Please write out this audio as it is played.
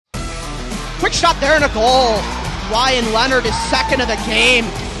Quick shot there and a goal. Ryan Leonard is second of the game.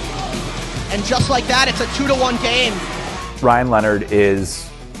 And just like that, it's a 2-1 game. Ryan Leonard is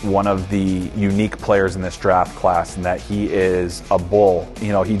one of the unique players in this draft class in that he is a bull.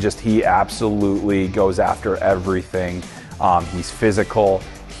 You know, he absolutely goes after everything. He's physical,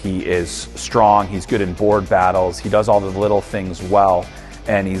 he is strong, he's good in board battles, he does all the little things well,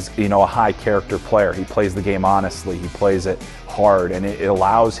 and he's, you know, a high character player. He plays the game honestly, he plays it hard, and it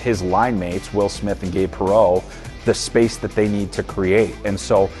allows his line mates, Will Smith and Gabe Perreault, the space that they need to create. And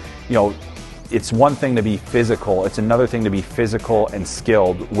so, you know, it's one thing to be physical, it's another thing to be physical and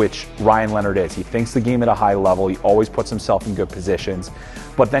skilled, which Ryan Leonard is. He thinks the game at a high level, he always puts himself in good positions,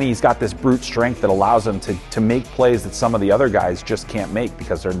 but then he's got this brute strength that allows him to make plays that some of the other guys just can't make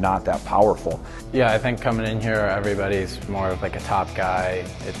because they're not that powerful. Yeah, I think coming in here, everybody's more of like a top guy,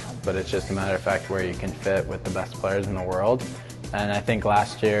 but it's just a matter of fact where you can fit with the best players in the world. And I think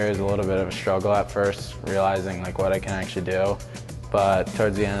last year was a little bit of a struggle at first, realizing like what I can actually do. But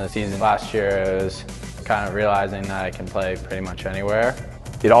towards the end of the season last year, it was kind of realizing that I can play pretty much anywhere.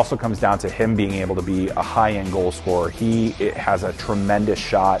 It also comes down to him being able to be a high-end goal scorer. He has a tremendous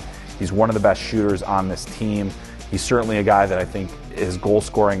shot. He's one of the best shooters on this team. He's certainly a guy that I think his goal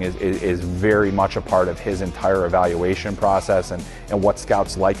scoring is very much a part of his entire evaluation process and what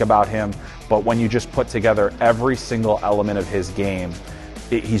scouts like about him. But when you just put together every single element of his game,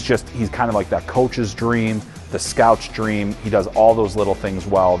 he's kind of like that coach's dream, the scout's dream. He does all those little things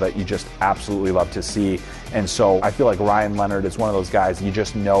well that you just absolutely love to see. And so I feel like Ryan Leonard is one of those guys you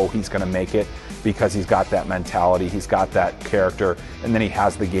just know he's going to make it because he's got that mentality, he's got that character, and then he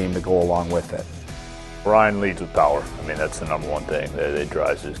has the game to go along with it. Ryan leads with power. I mean, that's the number one thing that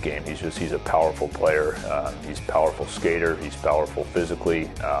drives his game. He's a powerful player. He's a powerful skater. He's powerful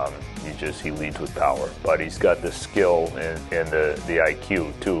physically. He leads with power. But he's got the skill and the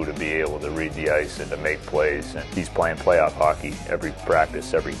IQ, too, to be able to read the ice and to make plays. And he's playing playoff hockey every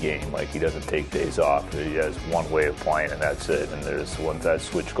practice, every game. Like, he doesn't take days off. He has one way of playing, and that's it. And once that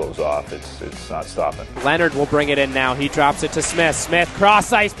switch goes off, it's not stopping. Leonard will bring it in now. He drops it to Smith. Smith,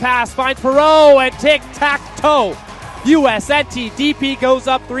 cross-ice pass, finds Perreault, and tic-tac-toe. USNT DP goes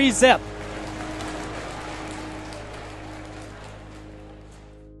up 3-zip.